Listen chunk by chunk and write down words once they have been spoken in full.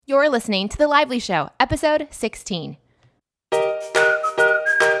You're listening to The Lively Show, episode 16.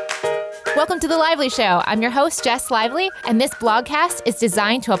 Welcome to The Lively Show. I'm your host, Jess Lively, and this blogcast is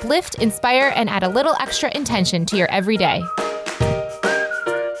designed to uplift, inspire, and add a little extra intention to your everyday.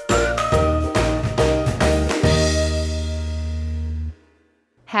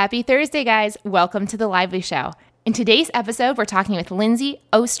 Happy Thursday, guys. Welcome to The Lively Show. In today's episode, we're talking with Lindsay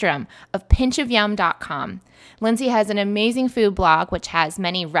Ostrom of pinchofyum.com. Lindsay has an amazing food blog, which has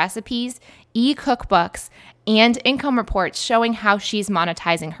many recipes, e-cookbooks, and income reports showing how she's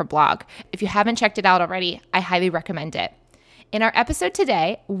monetizing her blog. If you haven't checked it out already, I highly recommend it. In our episode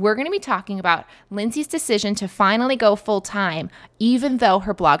today, we're going to be talking about Lindsay's decision to finally go full-time, even though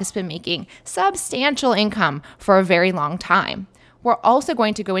her blog has been making substantial income for a very long time. We're also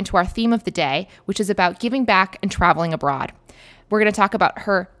going to go into our theme of the day, which is about giving back and traveling abroad. We're going to talk about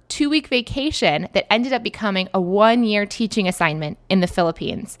her 2-week vacation that ended up becoming a 1-year teaching assignment in the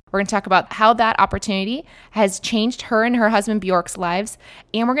Philippines. We're going to talk about how that opportunity has changed her and her husband Bjork's lives.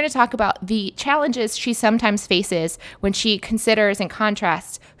 And we're going to talk about the challenges she sometimes faces when she considers and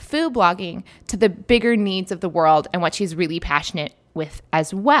contrasts food blogging to the bigger needs of the world and what she's really passionate with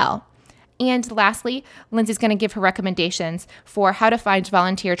as well. And lastly, Lindsay's going to give her recommendations for how to find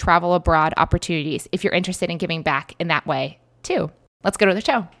volunteer travel abroad opportunities if you're interested in giving back in that way too. Let's go to the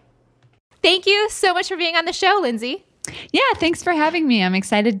show. Thank you so much for being on the show, Lindsay. Yeah, thanks for having me. I'm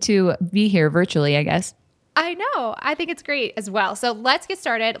excited to be here virtually, I guess. I know. I think it's great as well. So let's get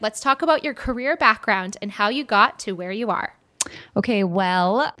started. Let's talk about your career background and how you got to where you are. Okay,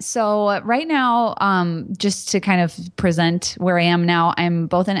 well, so right now, just to kind of present where I am now, I'm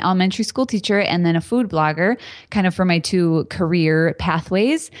both an elementary school teacher and then a food blogger, kind of for my 2 career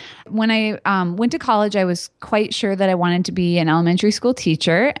pathways. When I went to college, I was quite sure that I wanted to be an elementary school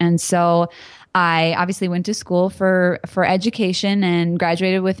teacher. And so I obviously went to school for education and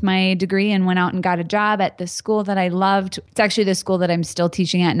graduated with my degree and went out and got a job at the school that I loved. It's actually the school that I'm still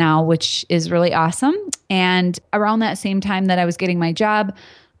teaching at now, which is really awesome. And around that same time that I was getting my job,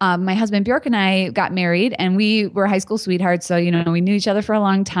 my husband Bjork and I got married, and we were high school sweethearts. So, we knew each other for a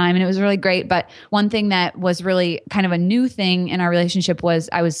long time and it was really great. But one thing that was really kind of a new thing in our relationship was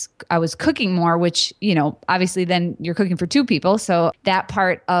I was cooking more, which, obviously then you're cooking for 2 people. So that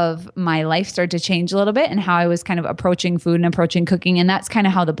part of my life started to change a little bit and how I was kind of approaching food and approaching cooking. And that's kind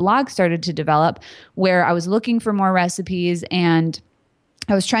of how the blog started to develop, where I was looking for more recipes and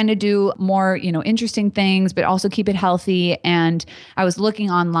I was trying to do more, interesting things, but also keep it healthy. And I was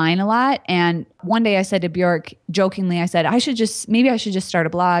looking online a lot. And one day I said to Bjork, jokingly, I said, maybe I should just start a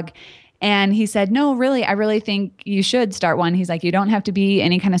blog. And he said, no, really, I really think you should start one. He's like, you don't have to be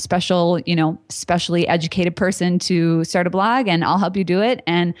any kind of special, specially educated person to start a blog, and I'll help you do it.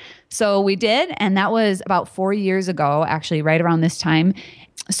 And so we did. And that was about 4 years ago, actually, right around this time.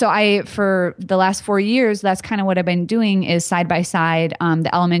 So for the last 4 years, that's kind of what I've been doing is side by side, the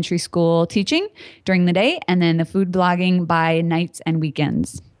elementary school teaching during the day and then the food blogging by nights and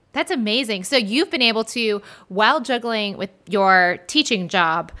weekends. That's amazing. So you've been able to, while juggling with your teaching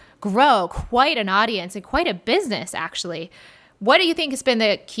job, grow quite an audience and quite a business, actually. What do you think has been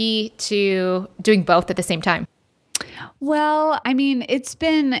the key to doing both at the same time? Well, I mean, it's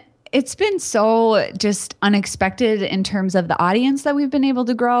been so just unexpected in terms of the audience that we've been able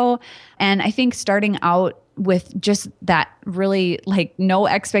to grow. And I think starting out with just that really no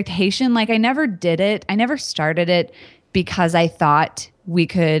expectation, I never did it. I never started it because I thought we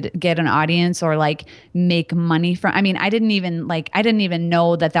could get an audience or make money from. I mean, I didn't even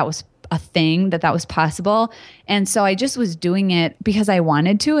know that was a thing, that was possible. And so I just was doing it because I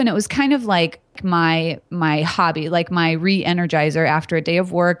wanted to. And it was kind of like my hobby, my re-energizer after a day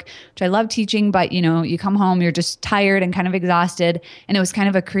of work, which I love teaching, but you come home, you're just tired and kind of exhausted. And it was kind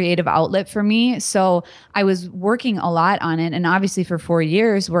of a creative outlet for me. So I was working a lot on it, and obviously for 4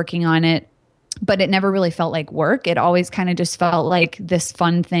 years working on it, but it never really felt like work. It always kind of just felt like this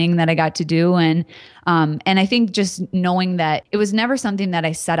fun thing that I got to do. And I think just knowing that it was never something that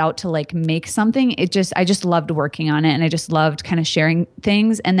I set out to make something. I just loved working on it, and I just loved kind of sharing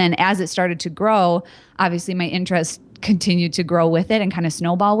things. And then as it started to grow, obviously my interest continued to grow with it and kind of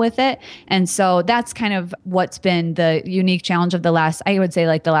snowball with it. And so that's kind of what's been the unique challenge of the last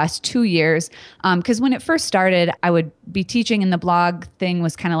 2 years. Because when it first started, I would be teaching and the blog thing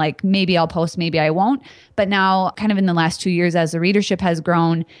was kind of maybe I'll post, maybe I won't. But now kind of in the last 2 years, as the readership has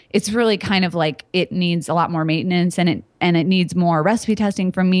grown, it's really kind of it needs a lot more maintenance, and it needs more recipe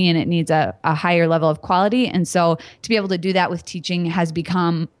testing from me, and it needs a higher level of quality. And so to be able to do that with teaching has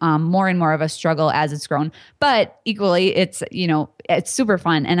become more and more of a struggle as it's grown. But equally, it's super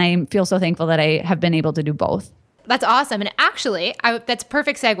fun. And I feel so thankful that I have been able to do both. That's awesome. And actually, that's a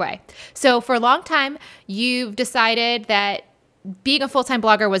perfect segue. So for a long time, you've decided that being a full-time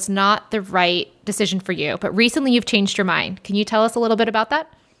blogger was not the right decision for you, but recently you've changed your mind. Can you tell us a little bit about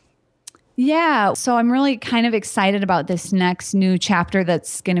that? Yeah. So I'm really kind of excited about this next new chapter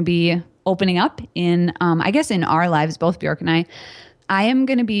that's going to be opening up in, I guess, in our lives, both Bjork and I. I am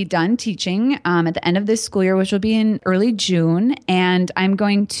going to be done teaching at the end of this school year, which will be in early June, and I'm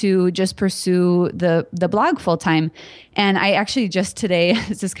going to just pursue the blog full time. And I actually just today,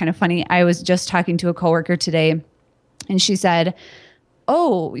 this is kind of funny, I was just talking to a coworker today, and she said,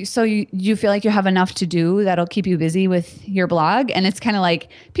 "Oh, so you feel like you have enough to do that'll keep you busy with your blog?" And it's kind of like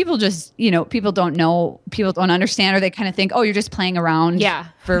people just, people don't know, people don't understand, or they kind of think, "Oh, you're just playing around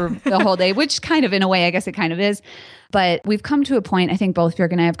for the whole day," which kind of, in a way, I guess it kind of is. But we've come to a point, I think both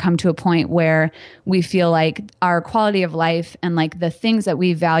Bjork and I have come to a point where we feel like our quality of life and like the things that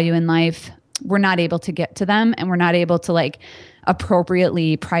we value in life, we're not able to get to them, and we're not able to like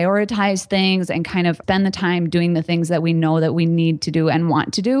appropriately prioritize things and kind of spend the time doing the things that we know that we need to do and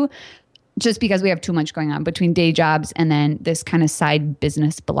want to do, just because we have too much going on between day jobs and then this kind of side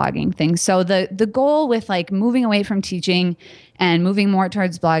business blogging thing. So the goal with like moving away from teaching and moving more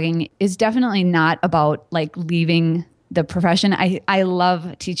towards blogging is definitely not about like leaving the profession. I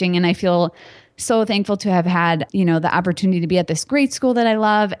love teaching, and I feel so thankful to have had, the opportunity to be at this great school that I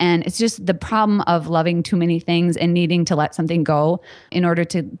love. And it's just the problem of loving too many things and needing to let something go in order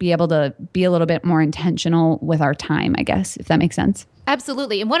to be able to be a little bit more intentional with our time, I guess, if that makes sense.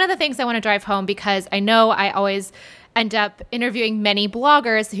 Absolutely. And one of the things I want to drive home, because I know I always end up interviewing many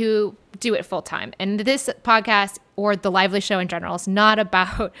bloggers who do it full time. And this podcast, or the Lively Show in general, is not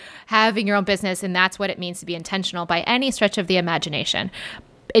about having your own business, and that's what it means to be intentional by any stretch of the imagination.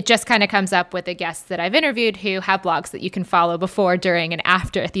 It just kind of comes up with the guests that I've interviewed who have blogs that you can follow before, during, and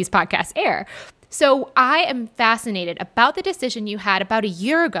after these podcasts air. So I am fascinated about the decision you had about a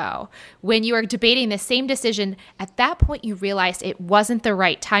year ago when you were debating the same decision. At that point, you realized it wasn't the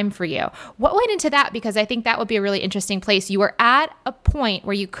right time for you. What went into that? Because I think that would be a really interesting place. You were at a point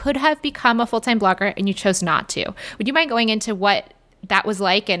where you could have become a full-time blogger and you chose not to. Would you mind going into what that was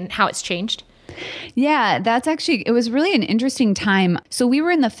like and how it's changed? Yeah, it was really an interesting time. So we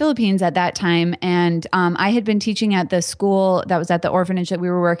were in the Philippines at that time, and I had been teaching at the school that was at the orphanage that we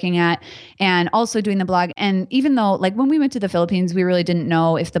were working at, and also doing the blog. And even though, like, when we went to the Philippines, we really didn't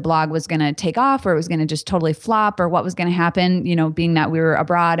know if the blog was going to take off or it was going to just totally flop or what was going to happen, being that we were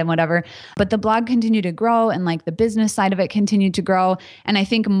abroad and whatever. But the blog continued to grow, and like the business side of it continued to grow. And I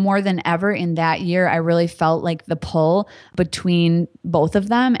think more than ever in that year, I really felt like the pull between both of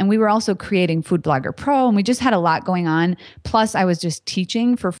them. And we were also creating Food Blogger Pro, and we just had a lot going on. Plus, I was just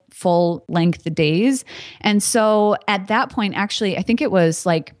teaching for full length days. And so at that point, actually, I think it was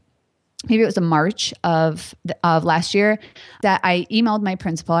like, maybe it was in March of last year, that I emailed my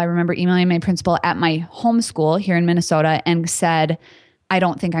principal. I remember emailing my principal at my home school here in Minnesota and said, "I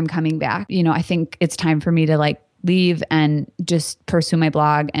don't think I'm coming back. I think it's time for me to like leave and just pursue my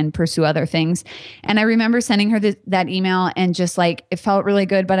blog and pursue other things." And I remember sending her that email, and just like, it felt really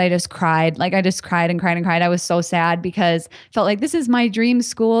good, but I just cried. Like I just cried and cried and cried. I was so sad because I felt like this is my dream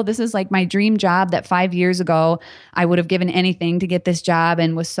school. This is like my dream job that 5 years ago I would have given anything to get this job,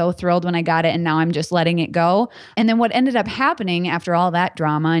 and was so thrilled when I got it. And now I'm just letting it go. And then what ended up happening after all that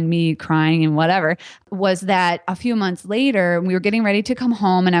drama and me crying and whatever was that a few months later, we were getting ready to come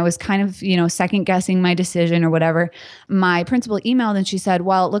home, and I was kind of, second guessing my decision or whatever. My principal emailed, and she said,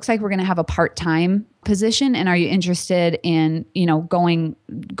 "Well, it looks like we're going to have a part-time position. And are you interested in,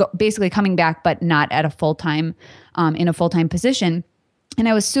 basically coming back, but not at a full-time, in a full-time position?" And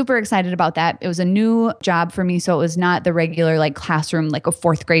I was super excited about that. It was a new job for me. So it was not the regular like classroom, like a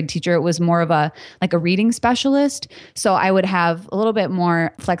fourth grade teacher. It was more of a reading specialist. So I would have a little bit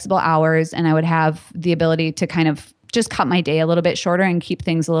more flexible hours, and I would have the ability to kind of just cut my day a little bit shorter and keep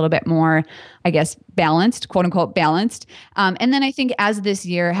things a little bit more, I guess, balanced, quote unquote, balanced. And then I think as this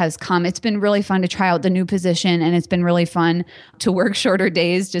year has come, it's been really fun to try out the new position, and it's been really fun to work shorter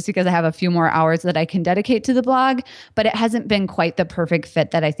days just because I have a few more hours that I can dedicate to the blog, but it hasn't been quite the perfect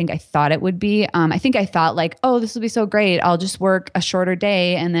fit that I think I thought it would be. I think I thought like, oh, this will be so great. I'll just work a shorter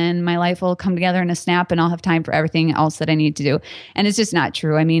day and then my life will come together in a snap and I'll have time for everything else that I need to do. And it's just not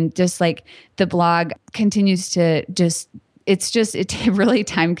true. I mean, just like the blog continues to it's really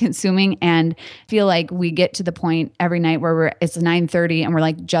time consuming, and feel like we get to the point every night where it's 9:30 and we're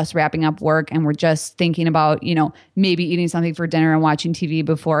like just wrapping up work, and we're just thinking about, maybe eating something for dinner and watching TV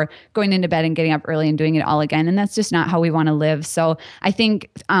before going into bed and getting up early and doing it all again. And that's just not how we want to live. So I think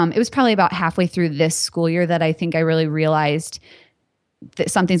it was probably about halfway through this school year that I think I really realized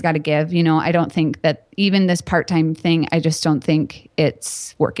something's got to give. I don't think that even this part-time thing, I just don't think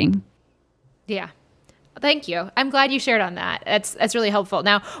it's working. Yeah. Thank you. I'm glad you shared on that. That's really helpful.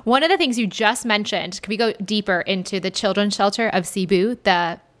 Now, one of the things you just mentioned, can we go deeper into the children's shelter of Cebu,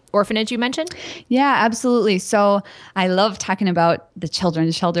 the orphanage you mentioned? Yeah, absolutely. So I love talking about the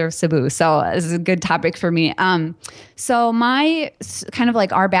children's shelter of Cebu. So this is a good topic for me. So my kind of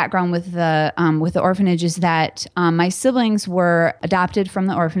like our background with the orphanage is that my siblings were adopted from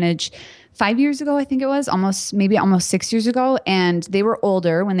the orphanage 5 years ago, I think it was, almost 6 years ago. And they were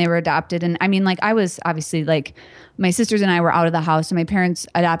older when they were adopted. And I mean, like I was obviously like my sisters and I were out of the house, and my parents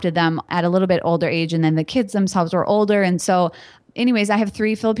adopted them at a little bit older age. And then the kids themselves were older. And so anyways, I have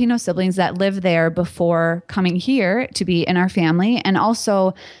 3 Filipino siblings that lived there before coming here to be in our family. And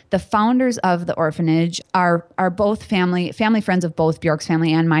also the founders of the orphanage are both family friends of both Bjork's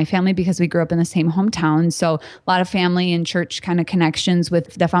family and my family, because we grew up in the same hometown. So a lot of family and church kind of connections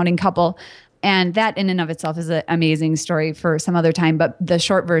with the founding couple. And that in and of itself is an amazing story for some other time. But the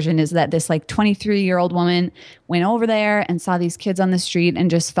short version is that this like 23-year-old woman went over there and saw these kids on the street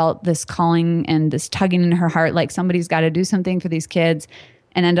and just felt this calling and this tugging in her heart, like somebody's got to do something for these kids,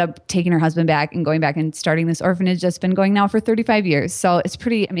 and ended up taking her husband back and going back and starting this orphanage that's been going now for 35 years. So it's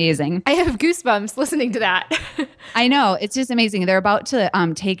pretty amazing. I have goosebumps listening to that. I know. It's just amazing. They're about to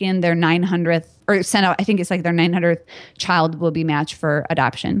take in their 900th, or send out, I think it's like their 900th child will be matched for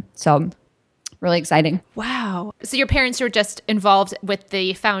adoption. So really exciting. Wow. So your parents were just involved with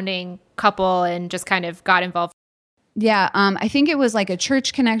the founding couple and just kind of got involved. Yeah. I think it was like a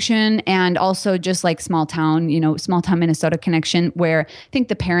church connection, and also just like small town Minnesota connection, where I think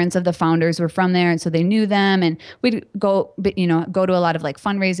the parents of the founders were from there. And so they knew them, and we'd go to a lot of like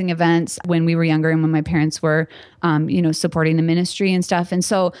fundraising events when we were younger and when my parents were, supporting the ministry and stuff. And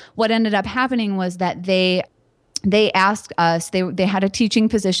so what ended up happening was that they asked us, they had a teaching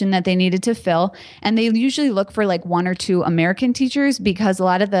position that they needed to fill, and they usually look for like 1 or 2 American teachers, because a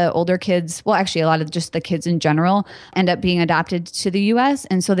lot of the older kids, well, actually a lot of just the kids in general, end up being adopted to the US.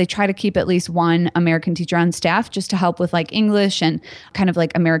 And so they try to keep at least 1 American teacher on staff just to help with like English and kind of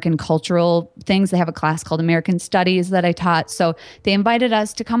like American cultural things. They have a class called American Studies that I taught. So they invited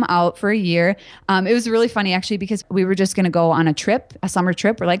us to come out for a year. It was really funny actually, because we were just going to go on a summer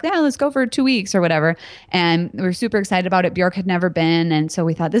trip. We're like, yeah, let's go for 2 weeks or whatever. And we were super excited about it. Bjork had never been. And so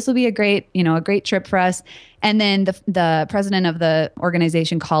we thought this will be a great trip for us. And then the president of the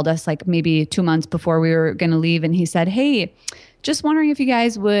organization called us like maybe 2 months before we were going to leave. And he said, hey, just wondering if you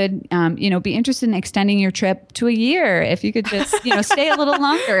guys would, be interested in extending your trip to a year, if you could just, stay a little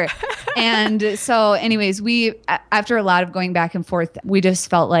longer. And so anyways, after a lot of going back and forth, we just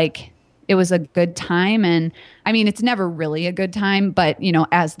felt like it was a good time. And I mean, it's never really a good time, but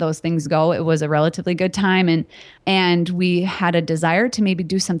as those things go, it was a relatively good time. And we had a desire to maybe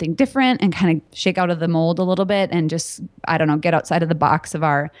do something different and kind of shake out of the mold a little bit and just, I don't know, get outside of the box of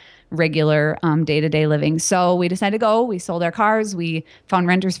our regular day-to-day living. So we decided to go. We sold our cars. We found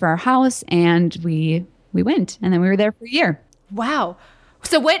renters for our house, and we went. And then we were there for a year. Wow.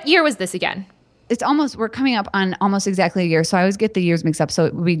 So what year was this again? We're coming up on almost exactly a year. So I always get the years mixed up. So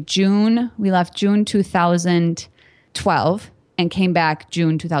it would be we left June 2012 and came back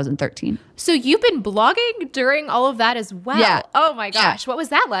June 2013. So you've been blogging during all of that as well? Yeah. Oh my gosh. Yeah. What was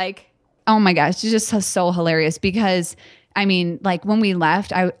that like? Oh my gosh. It's just so hilarious, because I mean, like when we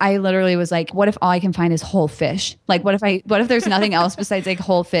left, I literally was like, what if all I can find is whole fish? Like, what if there's nothing else besides like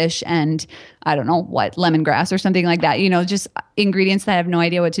whole fish and I don't know what, lemongrass or something like that, just ingredients that I have no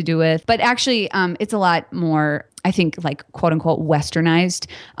idea what to do with. But actually, it's a lot more, I think, like quote unquote westernized,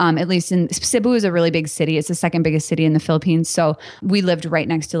 at least in Cebu is a really big city. It's the second biggest city in the Philippines. So we lived right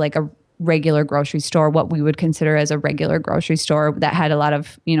next to like a regular grocery store, what we would consider as a regular grocery store that had a lot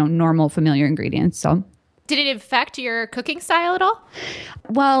of, normal familiar ingredients. So did it affect your cooking style at all?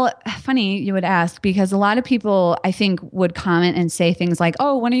 Well, funny you would ask, because a lot of people, I think, would comment and say things like,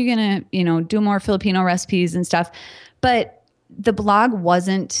 oh, when are you going to, do more Filipino recipes and stuff? But the blog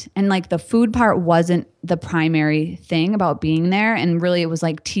wasn't, and like the food part wasn't the primary thing about being there. And really it was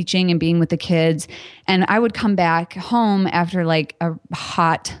like teaching and being with the kids. And I would come back home after like a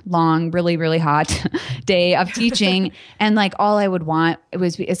hot, long, really, really hot day of teaching. And like all I would want,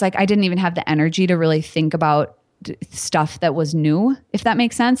 it's like I didn't even have the energy to really think about stuff that was new, if that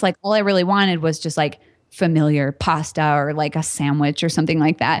makes sense. Like all I really wanted was just like familiar pasta or like a sandwich or something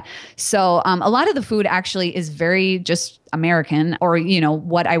like that. So a lot of the food actually is very just American, or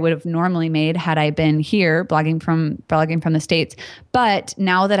what I would have normally made had I been here blogging from the States. But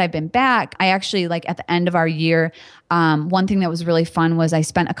now that I've been back, I actually, like at the end of our year, one thing that was really fun was I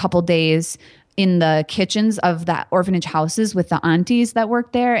spent a couple days in the kitchens of the orphanage houses with the aunties that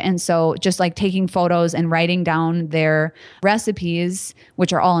worked there. And so just like taking photos and writing down their recipes,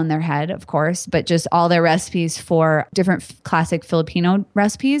 which are all in their head, of course, but just all their recipes for different classic Filipino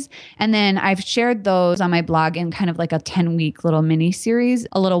recipes. And then I've shared those on my blog in kind of like a 10-week little mini series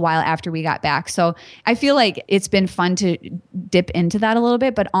a little while after we got back. So I feel like it's been fun to dip into that a little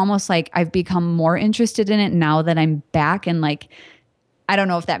bit, but almost like I've become more interested in it now that I'm back. And like, I don't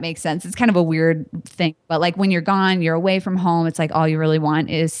know if that makes sense. It's kind of a weird thing, but like when you're gone, you're away from home. It's like all you really want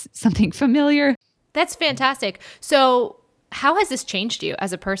is something familiar. That's fantastic. So how has this changed you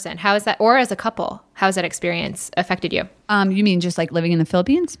as a person? How is that, or as a couple, how has that experience affected you? You mean just like living in the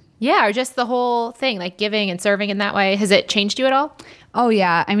Philippines? Yeah, or just the whole thing, like giving and serving in that way. Has it changed you at all? Oh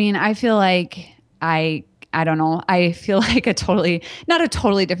yeah. I mean, I feel like I don't know. I feel like not a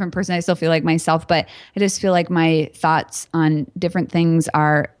totally different person. I still feel like myself, but I just feel like my thoughts on different things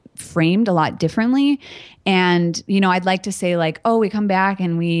are framed a lot differently. And, I'd like to say like, oh, we come back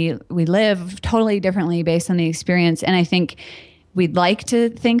and we live totally differently based on the experience. And I think we'd like to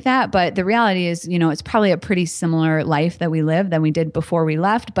think that, but the reality is, it's probably a pretty similar life that we live than we did before we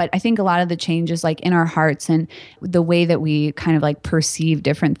left. But I think a lot of the changes like in our hearts and the way that we kind of like perceive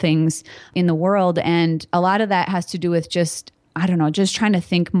different things in the world. And a lot of that has to do with just, I don't know, just trying to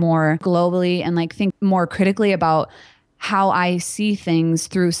think more globally and like think more critically about how I see things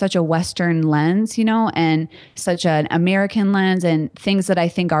through such a Western lens, and such an American lens, and things that I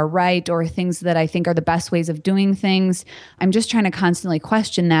think are right or things that I think are the best ways of doing things. I'm just trying to constantly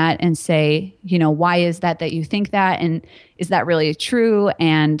question that and say, why is that you think that? And is that really true?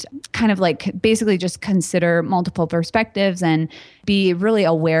 And kind of like basically just consider multiple perspectives and be really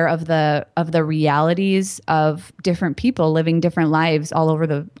aware of the realities of different people living different lives all over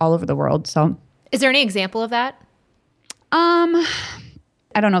the world. So is there any example of that?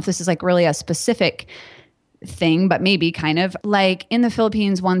 I don't know if this is like really a specific thing, but maybe kind of like in the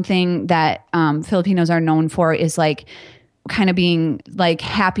Philippines, one thing that Filipinos are known for is like kind of being like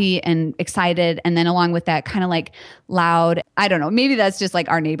happy and excited. And then along with that, kind of like loud. I don't know, maybe that's just like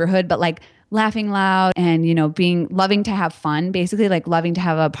our neighborhood, but like laughing loud and, loving to have fun, basically like loving to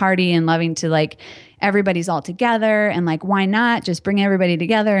have a party and loving to like everybody's all together and like, why not just bring everybody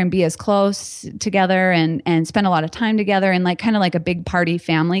together and be as close together and spend a lot of time together and like kind of like a big party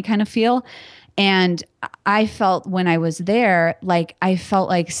family kind of feel. And I felt when I was there, like I felt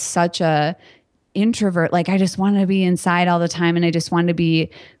like such a introvert. Like I just wanted to be inside all the time and I just wanted to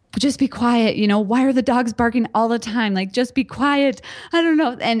just be quiet. Why are the dogs barking all the time? Like, just be quiet. I don't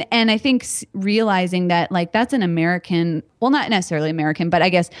know. And I think realizing that like, that's an American, well, not necessarily American, but I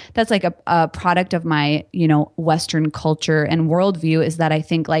guess that's like a product of my, Western culture and worldview is that I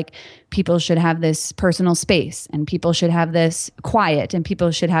think like people should have this personal space and people should have this quiet and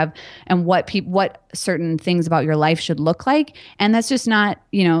people should have, and what certain things about your life should look like. And that's just not,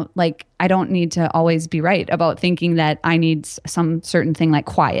 like, I don't need to always be right about thinking that I need some certain thing like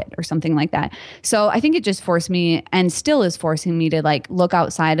quiet or something like that. So I think it just forced me and still is forcing me to like look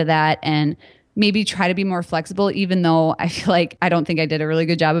outside of that and maybe try to be more flexible, even though I feel like I don't think I did a really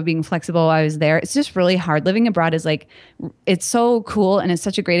good job of being flexible while I was there. It's just really hard. Living abroad is like, it's so cool and it's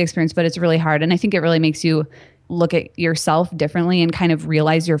such a great experience, but it's really hard. And I think it really makes you look at yourself differently and kind of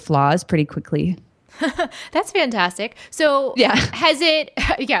realize your flaws pretty quickly. That's fantastic. So yeah,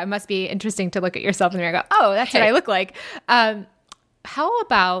 it must be interesting to look at yourself in the mirror and go, oh, that's what I look like. How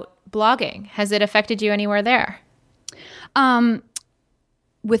about blogging? Has it affected you anywhere there?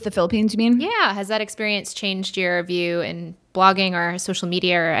 With the Philippines, you mean? Yeah. Has that experience changed your view in blogging or social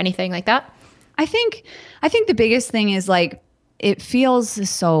media or anything like that? I think the biggest thing is like, it feels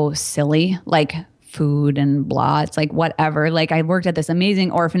so silly, like food and blah. It's like, whatever. Like I worked at this amazing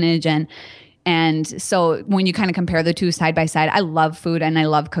orphanage and so when you kind of compare the two side by side, I love food and I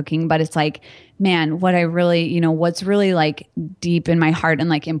love cooking, but it's like, man, what I really, what's really like deep in my heart and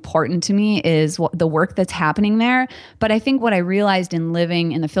like important to me is the work that's happening there. But I think what I realized in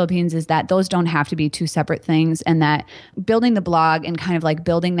living in the Philippines is that those don't have to be two separate things, and that building the blog and kind of like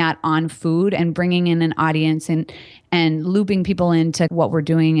building that on food and bringing in an audience and looping people into what we're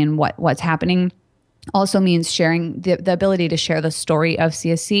doing and what's happening also means sharing the ability to share the story of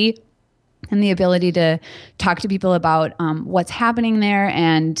CSC and the ability to talk to people about what's happening there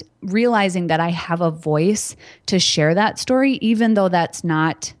and realizing that I have a voice to share that story, even though that's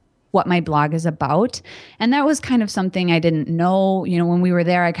not what my blog is about. And that was kind of something I didn't know. When we were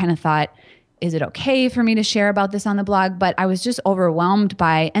there, I kind of thought, is it okay for me to share about this on the blog? But I was just overwhelmed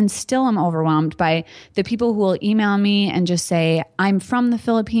by, and still am overwhelmed by, the people who will email me and just say, I'm from the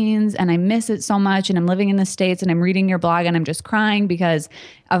Philippines and I miss it so much, and I'm living in the States and I'm reading your blog and I'm just crying because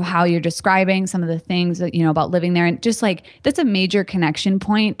of how you're describing some of the things that, about living there. And just like, that's a major connection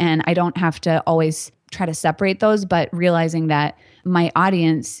point. And I don't have to always try to separate those, but realizing that my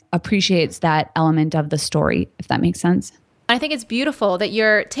audience appreciates that element of the story, if that makes sense. I think it's beautiful that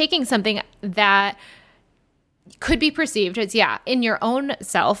you're taking something that could be perceived as, in your own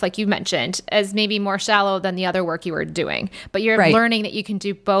self, like you mentioned, as maybe more shallow than the other work you were doing. But you're learning that you can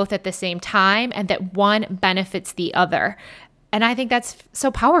do both at the same time and that one benefits the other. And I think that's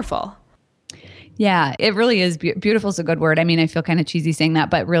so powerful. Yeah, it really is. Beautiful is a good word. I mean, I feel kind of cheesy saying that,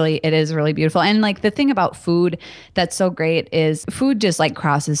 but really it is really beautiful. And like the thing about food that's so great is food just like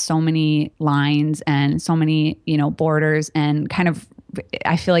crosses so many lines and so many, borders, and kind of,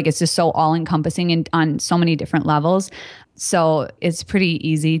 I feel like it's just so all encompassing and on so many different levels. So it's pretty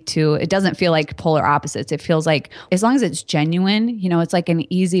easy it doesn't feel like polar opposites. It feels like, as long as it's genuine, it's like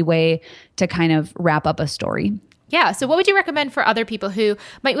an easy way to kind of wrap up a story. Yeah. So what would you recommend for other people who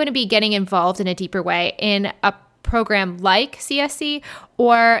might want to be getting involved in a deeper way in a program like CSC,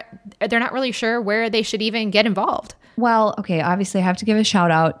 or they're not really sure where they should even get involved? Well, okay, obviously I have to give a shout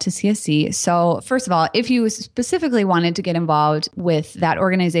out to CSC. So first of all, if you specifically wanted to get involved with that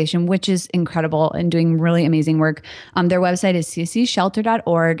organization, which is incredible and doing really amazing work, their website is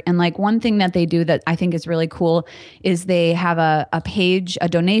cscshelter.org. And like one thing that they do that I think is really cool is they have a page, a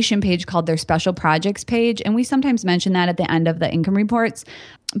donation page called their special projects page. And we sometimes mention that at the end of the income reports.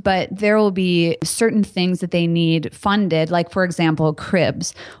 But there will be certain things that they need funded, like, for example,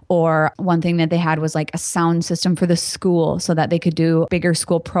 cribs, or one thing that they had was like a sound system for the school so that they could do bigger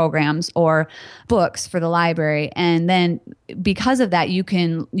school programs, or books for the library. And then because of that, you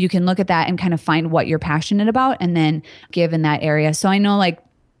can look at that and kind of find what you're passionate about and then give in that area. So I know like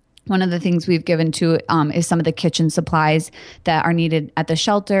one of the things we've given to is some of the kitchen supplies that are needed at the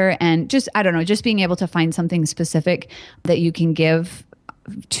shelter. And just, I don't know, just being able to find something specific that you can give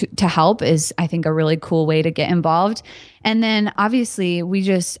to help is, I think, a really cool way to get involved. And then obviously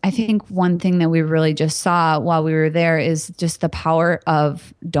I think one thing that we really just saw while we were there is just the power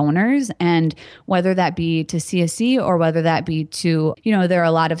of donors, and whether that be to CSC or whether that be to, there are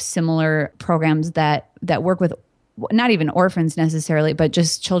a lot of similar programs that work with not even orphans necessarily, but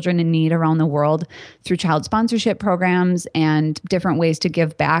just children in need around the world through child sponsorship programs and different ways to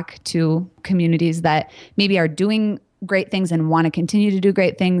give back to communities that maybe are doing great things and want to continue to do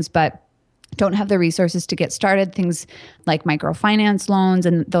great things, but don't have the resources to get started. Things like microfinance loans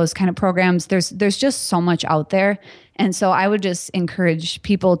and those kind of programs. There's just so much out there. And so I would just encourage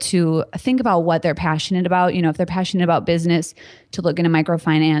people to think about what they're passionate about. If they're passionate about business, to look into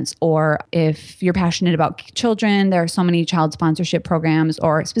microfinance, or if you're passionate about children, there are so many child sponsorship programs,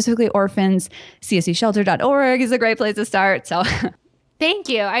 or specifically orphans. cscshelter.org is a great place to start. So thank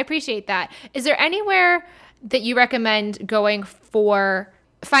you. I appreciate that. Is there anywhere that you recommend going for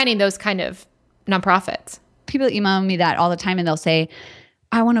finding those kind of nonprofits? People email me that all the time, and they'll say,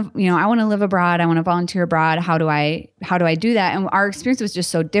 I want to live abroad. I want to volunteer abroad. How do I do that? And our experience was just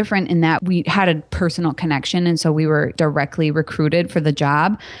so different in that we had a personal connection. And so we were directly recruited for the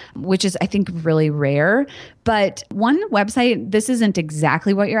job, which is, I think, really rare. But one website, this isn't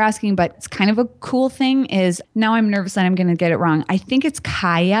exactly what you're asking, but it's kind of a cool thing, is, now I'm nervous that I'm going to get it wrong. I think it's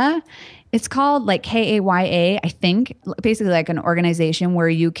Kaya. It's called like KAYA, I think, basically like an organization where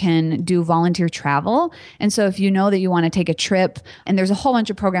you can do volunteer travel. And so if you know that you want to take a trip, and there's a whole bunch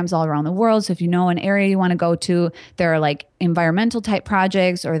of programs all around the world. So if you know an area you want to go to, there are like environmental type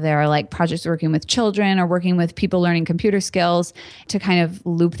projects, or there are like projects working with children or working with people learning computer skills, to kind of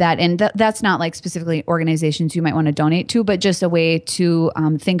loop that in. That's not like specifically organizations you might want to donate to, but just a way to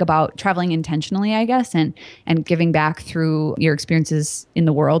think about traveling intentionally, I guess, and giving back through your experiences in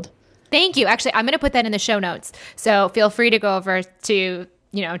the world. Thank you. Actually, I'm going to put that in the show notes. So feel free to go over to,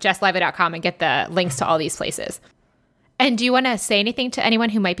 jesslively.com and get the links to all these places. And do you want to say anything to anyone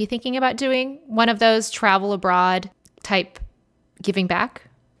who might be thinking about doing one of those travel abroad type giving back?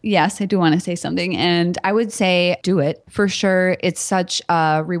 Yes, I do want to say something. And I would say do it for sure. It's such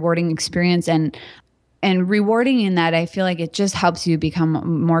a rewarding experience, and rewarding in that I feel like it just helps you become a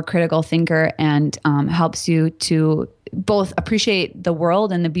more critical thinker, and helps you to both appreciate the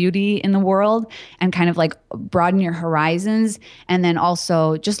world and the beauty in the world, and kind of like broaden your horizons, and then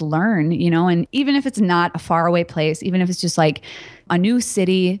also just learn, and even if it's not a faraway place, even if it's just like a new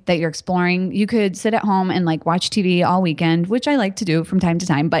city that you're exploring. You could sit at home and like watch TV all weekend, which I like to do from time to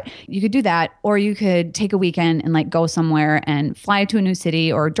time, but you could do that, or you could take a weekend and like go somewhere and fly to a new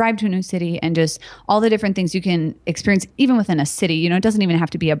city or drive to a new city, and just all the different things you can experience even within a city. You know, it doesn't even have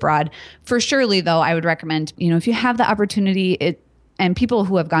to be abroad. For surely though, I would recommend, you know, if you have the opportunity, and people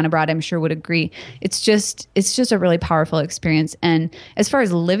who have gone abroad, I'm sure would agree, it's just a really powerful experience. And as far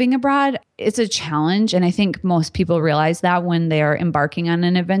as living abroad, it's a challenge. And I think most people realize that when they are embarking on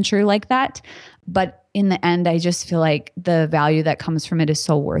an adventure like that. But in the end, I just feel like the value that comes from it is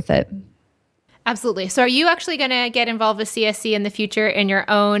so worth it. Absolutely. So are you actually going to get involved with CSC in the future in your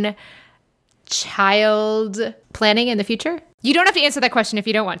own child planning in the future? You don't have to answer that question if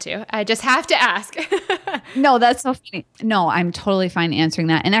you don't want to. I just have to ask. No, that's so funny. No, I'm totally fine answering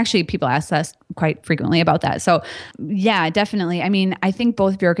that. And actually, people ask us quite frequently about that. So yeah, definitely. I mean, I think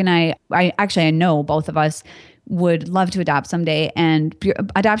both Bjork and I know both of us would love to adopt someday. And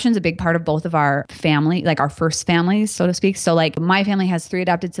adoption is a big part of both of our family, like our first families, so to speak. So like my family has 3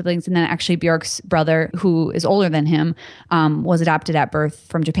 adopted siblings. And then actually Bjork's brother, who is older than him, was adopted at birth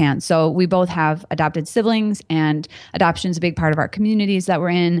from Japan. So we both have adopted siblings, and adoption is a big part of our communities that we're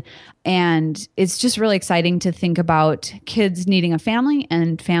in. And it's just really exciting to think about kids needing a family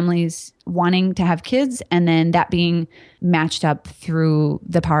and families wanting to have kids, and then that being matched up through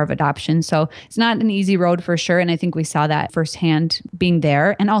the power of adoption. So it's not an easy road for sure. And I think we saw that firsthand being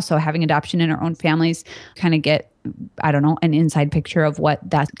there, and also having adoption in our own families, kind of get, I don't know, an inside picture of what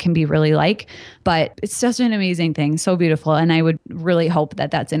that can be really like. But it's such an amazing thing, so beautiful. And I would really hope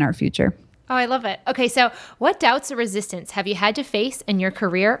that that's in our future. Oh, I love it. Okay, so what doubts or resistance have you had to face in your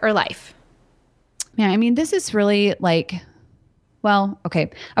career or life? Yeah, I mean, this is really like, well,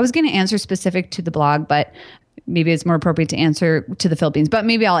 okay. I was going to answer specific to the blog, but maybe it's more appropriate to answer to the Philippines, but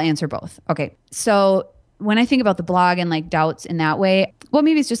maybe I'll answer both. Okay. So when I think about the blog and like doubts in that way, well,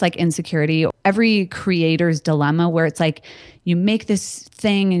 maybe it's just like insecurity. Every creator's dilemma where it's like you make this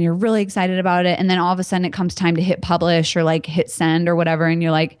thing and you're really excited about it, and then all of a sudden it comes time to hit publish or like hit send or whatever, and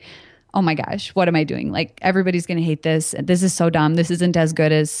you're like, oh my gosh, what am I doing? Like everybody's going to hate this. This is so dumb. This isn't as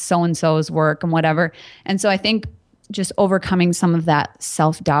good as so-and-so's work and whatever. And so I think just overcoming some of that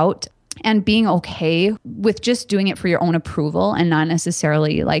self-doubt and being okay with just doing it for your own approval and not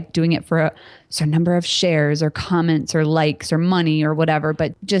necessarily like doing it for a certain number of shares or comments or likes or money or whatever,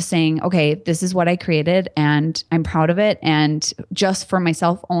 but just saying, okay, this is what I created and I'm proud of it. And just for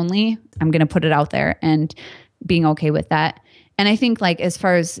myself only, I'm going to put it out there, and being okay with that. And I think like, as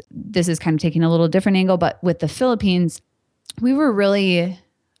far as this is kind of taking a little different angle, but with the Philippines, we were really,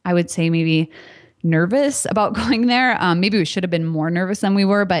 I would say maybe nervous about going there. Maybe we should have been more nervous than we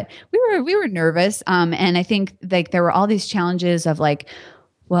were, but we were nervous. And I think like there were all these challenges of like,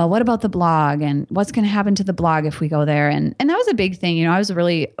 well, what about the blog, and what's going to happen to the blog if we go there? And that was a big thing. You know, I was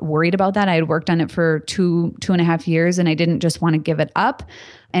really worried about that. I had worked on it for two and a half years, and I didn't just want to give it up.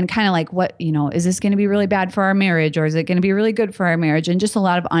 And kind of like, what, you know, is this going to be really bad for our marriage, or is it going to be really good for our marriage? And just a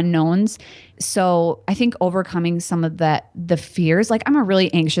lot of unknowns. So I think overcoming some of the fears, like I'm a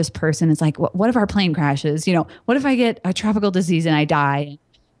really anxious person. It's like, what if our plane crashes? You know, what if I get a tropical disease and I die?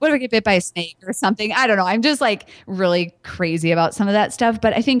 What if I get bit by a snake or something? I don't know. I'm just like really crazy about some of that stuff.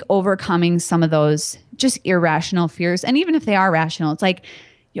 But I think overcoming some of those just irrational fears, and even if they are rational, it's like,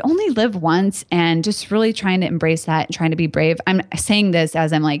 you only live once, and just really trying to embrace that and trying to be brave. I'm saying this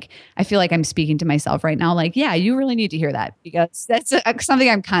as I'm like, I feel like I'm speaking to myself right now. Like, yeah, you really need to hear that, because that's something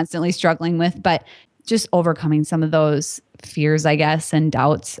I'm constantly struggling with. But just overcoming some of those fears, I guess, and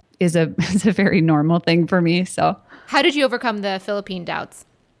doubts is a very normal thing for me. So how did you overcome the Philippine doubts?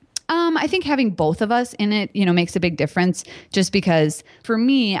 I think having both of us in it, you know, makes a big difference, just because for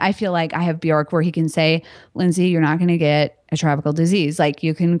me, I feel like I have Bjork where he can say, Lindsay, you're not going to get a tropical disease. Like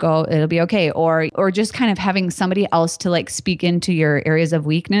you can go, it'll be okay. Or just kind of having somebody else to like speak into your areas of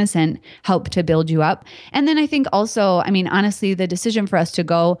weakness and help to build you up. And then I think also, I mean, honestly, the decision for us to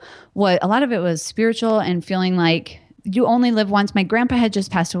go, a lot of it was spiritual and feeling like you only live once. My grandpa had just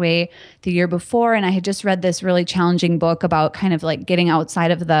passed away the year before, and I had just read this really challenging book about kind of like getting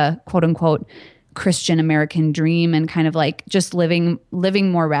outside of the quote unquote Christian American dream, and kind of like just living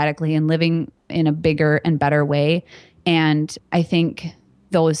more radically and living in a bigger and better way. And I think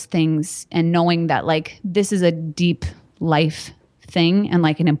those things, and knowing that like this is a deep life thing and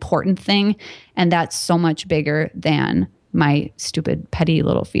like an important thing, and that's so much bigger than my stupid petty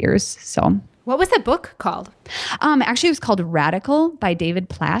little fears. So what was the book called? Actually, it was called Radical by David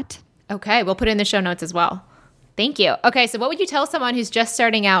Platt. Okay, we'll put it in the show notes as well. Thank you. Okay, so what would you tell someone who's just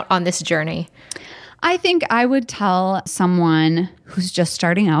starting out on this journey? I think I would tell someone who's just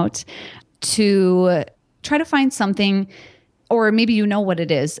starting out to try to find something or maybe you know what it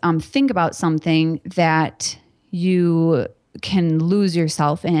is. Think about something that you can lose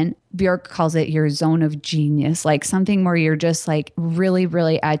yourself in. Bjork calls it your zone of genius, like something where you're just like really,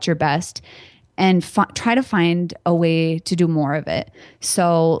 really at your best, and try to find a way to do more of it.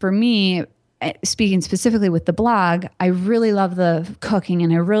 So for me, speaking specifically with the blog, I really love the cooking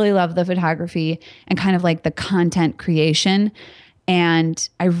and I really love the photography and kind of like the content creation. And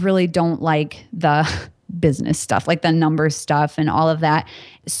I really don't like the business stuff, like the numbers stuff and all of that.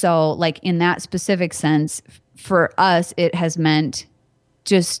 So like in that specific sense, for us, it has meant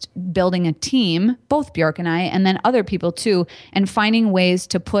just building a team, both Bjork and I, and then other people too, and finding ways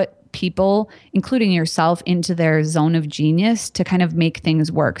to put people, including yourself, into their zone of genius to kind of make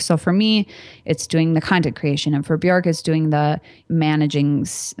things work. So for me, it's doing the content creation, and for Bjork, it's doing the managing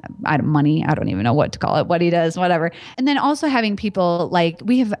money. I don't even know what to call it, what he does, whatever. And then also having people, like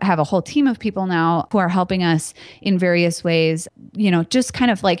we have a whole team of people now who are helping us in various ways, just kind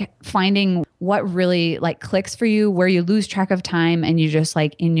of like finding what really like clicks for you, where you lose track of time and you're just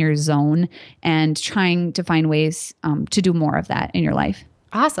like in your zone, and trying to find ways to do more of that in your life.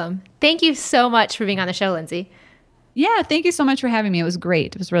 Awesome. Thank you so much for being on the show, Lindsay. Yeah, thank you so much for having me. It was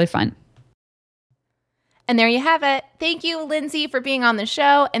great. It was really fun. And there you have it. Thank you, Lindsay, for being on the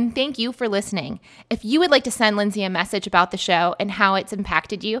show, and thank you for listening. If you would like to send Lindsay a message about the show and how it's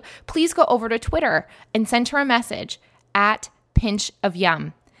impacted you, please go over to Twitter and send her a message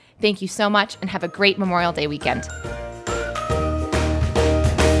 @pinchofyum. Thank you so much, and have a great Memorial Day weekend.